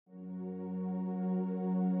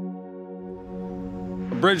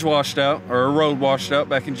bridge washed out, or a road washed out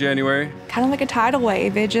back in January. Kind of like a tidal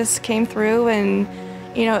wave. It just came through and,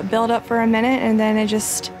 you know, it built up for a minute and then it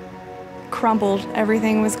just crumbled.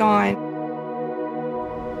 Everything was gone.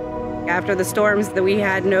 After the storms, we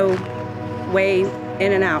had no way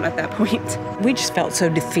in and out at that point. We just felt so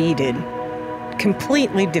defeated,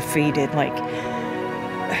 completely defeated. Like,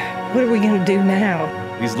 what are we going to do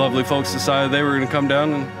now? These lovely folks decided they were going to come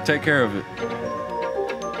down and take care of it.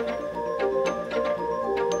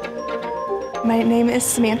 My name is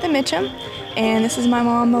Samantha Mitchum, and this is my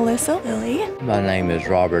mom, Melissa Lilly. My name is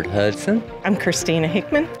Robert Hudson. I'm Christina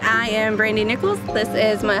Hickman. I am Brandy Nichols. This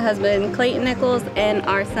is my husband, Clayton Nichols, and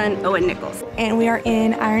our son, Owen Nichols. And we are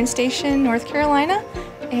in Iron Station, North Carolina,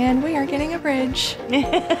 and we are getting a bridge.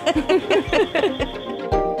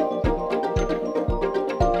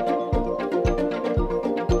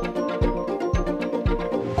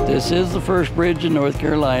 This is the first bridge in North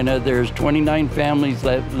Carolina. There's 29 families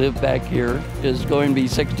that live back here. It's going to be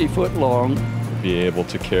 60 foot long. Be able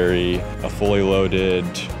to carry a fully loaded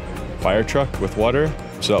fire truck with water.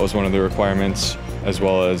 So that was one of the requirements, as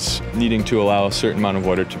well as needing to allow a certain amount of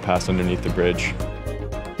water to pass underneath the bridge.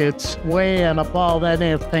 It's way and above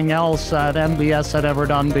anything else that MDS had ever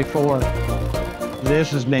done before.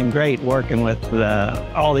 This has been great working with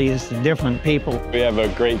all these different people. We have a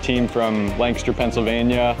great team from Lancaster,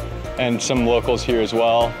 Pennsylvania, and some locals here as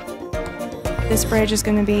well. This bridge is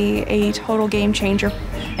going to be a total game changer,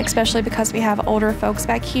 especially because we have older folks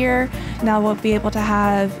back here. Now we'll be able to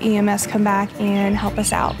have EMS come back and help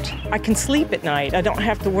us out. I can sleep at night. I don't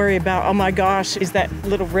have to worry about, oh my gosh, is that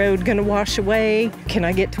little road going to wash away? Can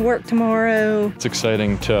I get to work tomorrow? It's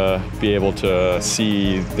exciting to be able to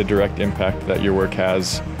see the direct impact that your work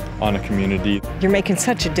has on a community. You're making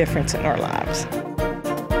such a difference in our lives.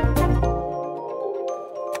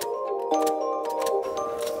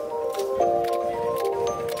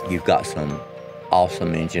 You've got some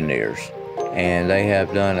awesome engineers, and they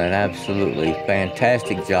have done an absolutely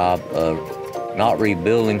fantastic job of not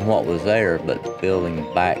rebuilding what was there, but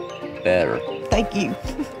building back better. Thank you.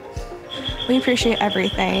 We appreciate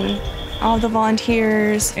everything, all the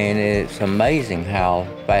volunteers. And it's amazing how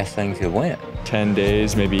fast things have went. 10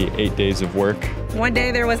 days, maybe 8 days of work. One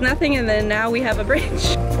day there was nothing, and then now we have a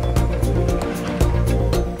bridge.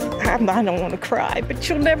 I don't want to cry, but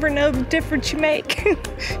you'll never know the difference you make.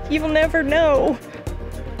 You'll never know.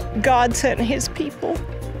 God sent his people.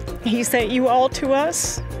 He sent you all to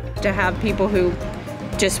us. To have people who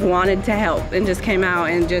just wanted to help and just came out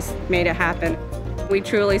and just made it happen. We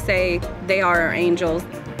truly say they are our angels.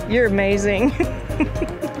 You're amazing.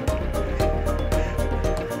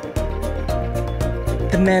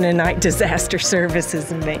 The Mennonite Disaster Service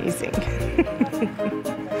is amazing.